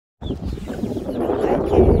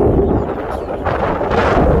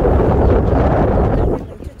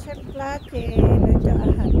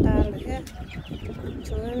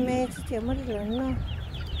mất lớn nó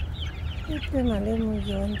ít bên mà lên một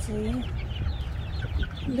dọn gì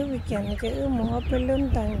lúc weekend cái mua bên lớn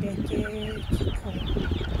tăng để chị không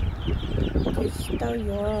chị tao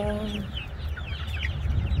vô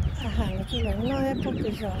hàng cái lớn nó hết bốc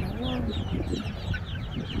cái giỏ nó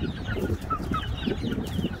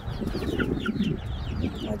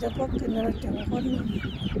ở cho bốc cái nó chẳng có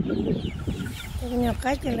cái nhà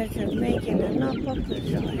cái là chuẩn bị cái nó bốc cái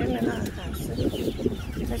giỏ hay là nó hàng sữa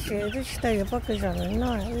cái sẽ rất tao vô bốc cái giỏ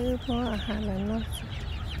nó mua hàng là nó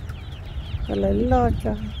còn lấy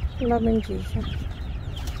lo bên chị sao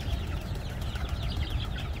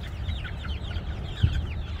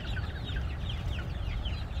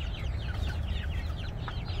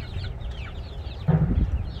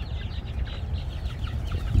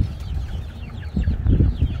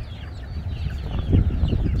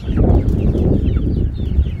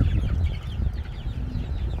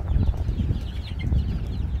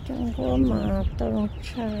chẳng có mà tao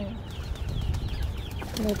chơi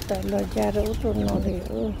người ta lo ra đâu tụi nó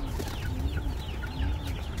liệu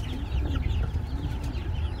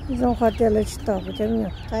trong khoa tiền là chỉ tao cho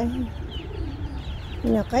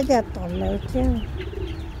nhà cái gia tao lấy chứ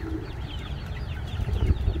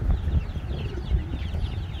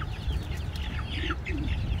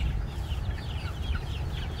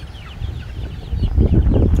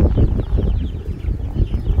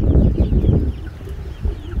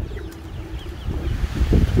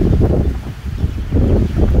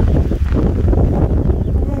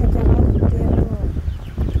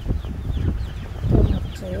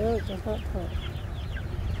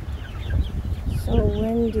so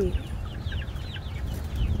windy.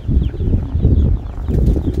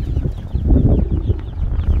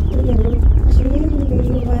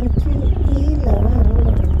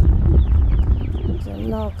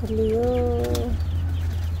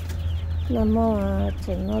 Namo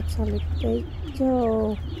chỉ nó cho lịch tế cho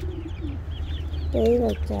tế là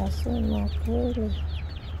trả số nó khơiเลย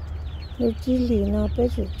nếu chỉ lì nó bé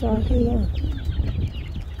chỉ cho hiền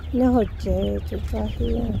nếu họ chế chỉ cho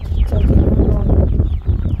hiền cho thì nó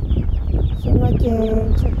so nó chế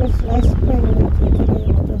cho cái flash spring nó chỉ cái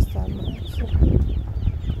một cái sao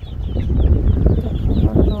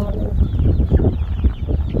mà nó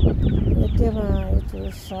thế mà itu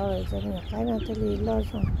sao rồi cho nhà cái nó thì lì lo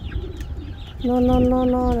xong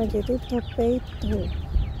nó chỉ tiếp tục bé thôi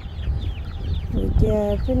rồi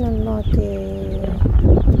giờ cái nó thì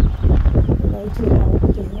lấy thì học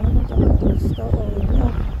thì nó cho nó số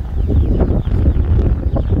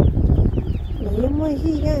rồi lấy mới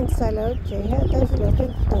hi cái sai lỡ chế tới là cái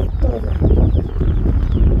tội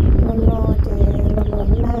nó thì nó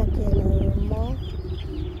na thì là mó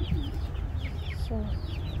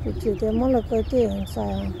thì chỉ để mó là cái tiền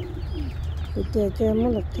sai thì để mó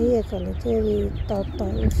là thế cái là thế vì tao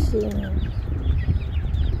xin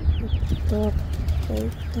tốt cái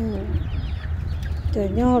thôi từ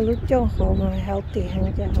nhỏ lúc trong họ mà healthy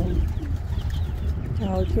hơn cho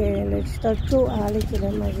họ chơi là tao chú à lấy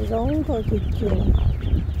cái mà giống thôi thì chuyện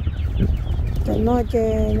từ nó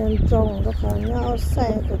chơi nên trồng nó còn nó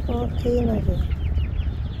outside của nó khi này rồi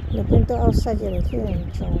là bên tôi outside thì là khi làm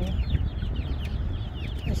trồng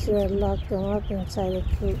I should lock them up inside the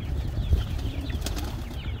coop.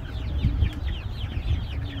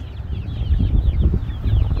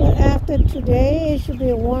 But after today, it should be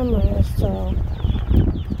warmer, so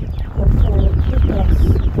hopefully it does.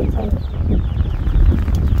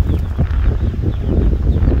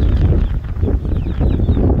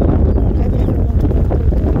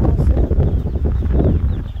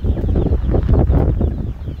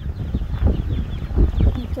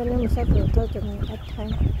 Cho nên mình sẽ gửi tôi cho mình cách thấy.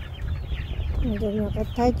 Mình cách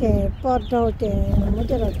thấy thì bắt đầu thì mới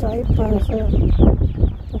cho là cho ít bao giờ.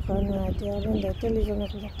 Còn thì lên để tôi lấy cho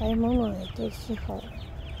cái món này tôi sẽ hỏi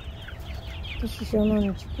tôi sẽ cho nó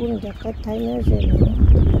chỉ muốn cho cái thái nó rồi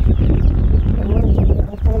nó chỉ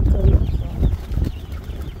cái thái cười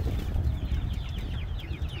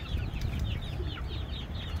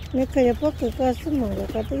nếu cái bắp cái sữa mà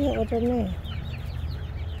cái tôi ở đây này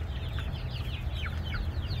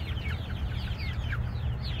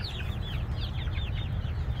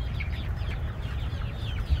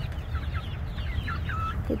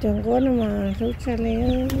chẳng có nó mà rút ra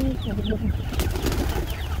lấy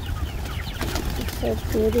sao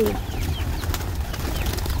cứ đi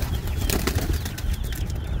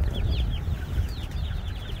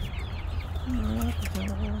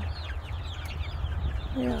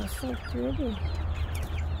sao cứ đi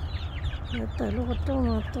tại lúc đó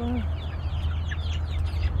mà tôi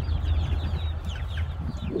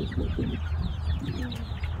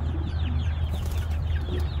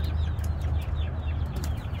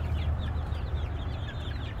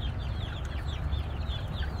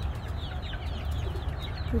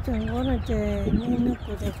cứ chẳng có là chè nên nó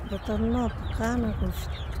cũng đẹp của tao nó cá nó cũng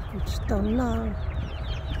tao nó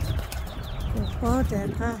cũng có chè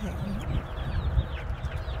cá hẹn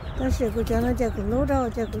ta sẽ cũng cho nó chè cũng lúa đâu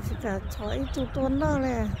chè cũng cả thỏi tụi nó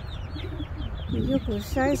nè ví cũng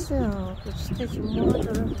sai sữa cũng sẽ chỉ mua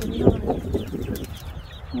cho nó tụi nó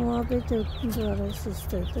mua bây giờ rồi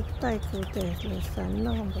sister cái tay của để là sẵn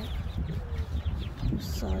nó không vậy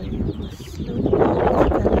sorry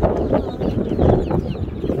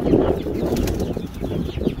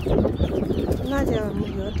nó giờ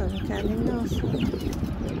mình ở tận cả đến nó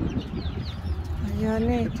giờ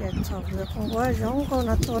này trẻ chọc được không quá giống con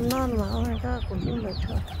là to non mà ông ta cũng không được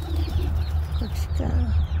thôi cả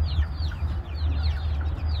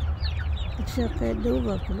chưa cái đủ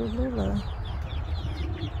và cũng đủ rồi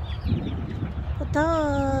có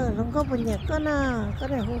thơ không có bệnh nhật có na có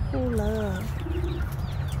này hô khu là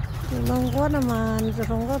không có nào mà rồi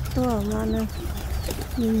không có thua mà nè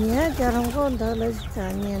nhìn nhé cho không có thơ lấy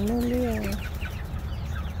cả nhà nó liền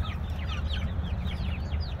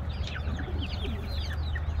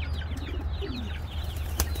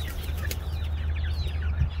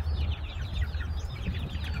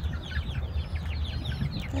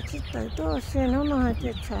cái chỉ tới đó xe nó hay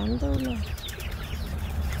chạy chán đâu nè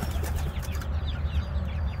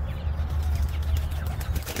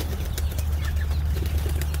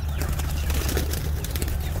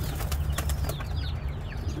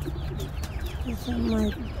These are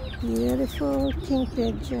my beautiful king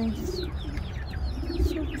pigeons.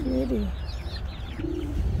 So pretty.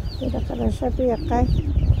 Kita kada sapi yakai.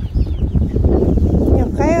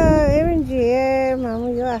 Yakai even gì mà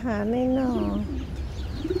mua vô hàng này nó.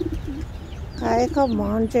 Cái không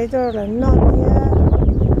món chơi cho là nó kia.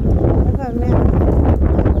 Cái bà mẹ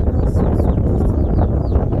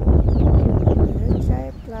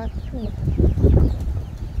trái black.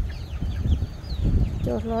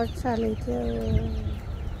 Cho lót xa lấy theo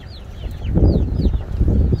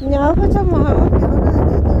nhớ có cho mà họ kéo ra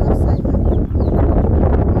để tôi xài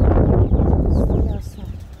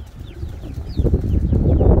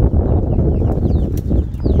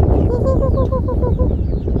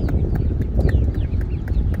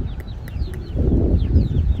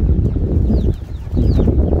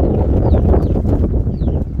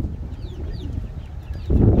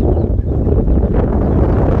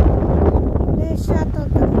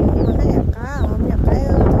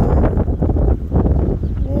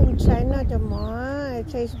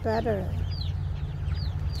tastes better.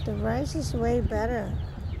 The rice is way better.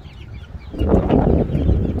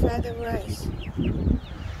 Try the rice.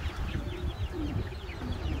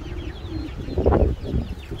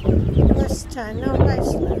 West China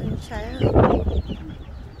rice in China.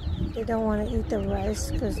 They don't want to eat the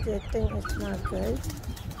rice because they think it's not good.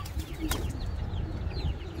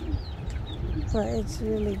 But it's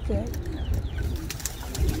really good.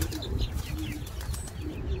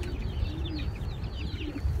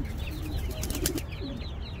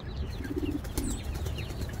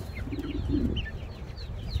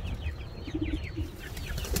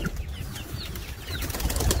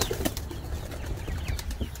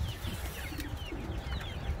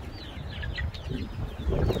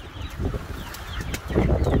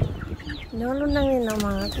 Nó lúc năng như nào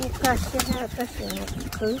mà cũng cá xe hay cá xe nó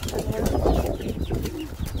cứ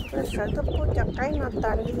cái sợ tôi cố chặt cái nó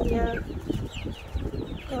tàn đi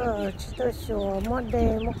chỉ tôi sửa một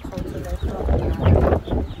đêm một khẩu thì lại thôi.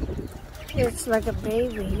 It's like a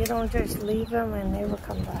baby. You don't just leave them and they will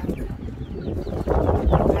come back. You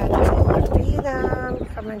have to feed them,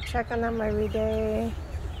 come and check on them every day,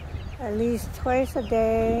 at least twice a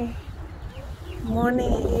day.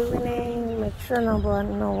 Morning, evening, make sure no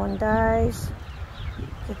one dies.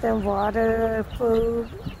 Get them water, food.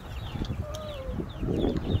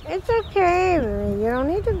 It's okay. You don't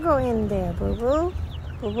need to go in there, boo boo.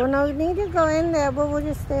 Boo boo, no need to go in there. Boo boo,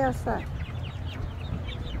 just stay outside.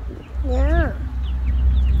 Yeah.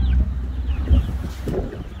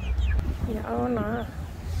 Oh no.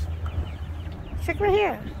 Check right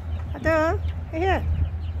here. Right here.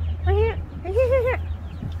 Right here. Right here.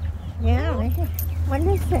 Yeah, right here. What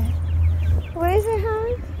is that? What is it, hon?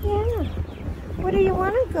 Yeah. Where do you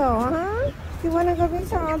want to go, huh? You want to go meet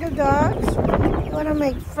some other dogs? You want to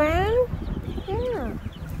make friends? Yeah.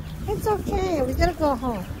 It's okay. We gotta go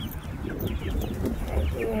home.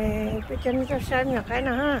 Cái chân cho xem nhỏ cái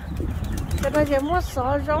nào ha. Cái bây giờ mua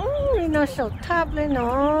sọ giống đi nó sầu tháp lên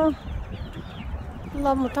nó.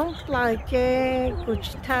 Làm một tháng lại cái củ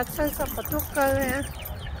tháp sẽ sắp bắt đầu cơ nè.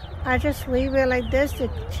 I just leave it like this. The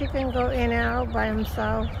chicken go in and out by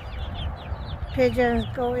himself. Pigeons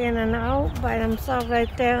go in and out by themselves right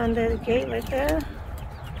there under the gate right there.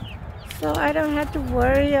 So I don't have to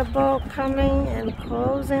worry about coming and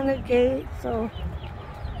closing the gate so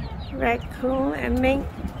raccoon and mink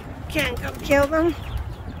can't come kill them.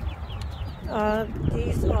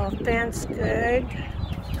 These are fenced good.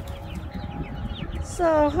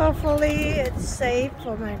 So hopefully it's safe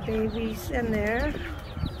for my babies in there.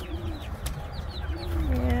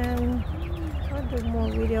 And I'll do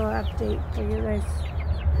more video update for you guys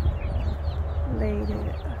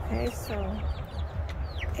later. Okay, so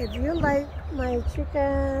if you like my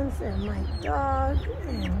chickens and my dog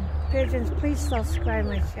and pigeons, please subscribe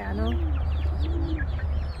my channel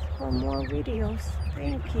for more videos.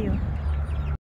 Thank you.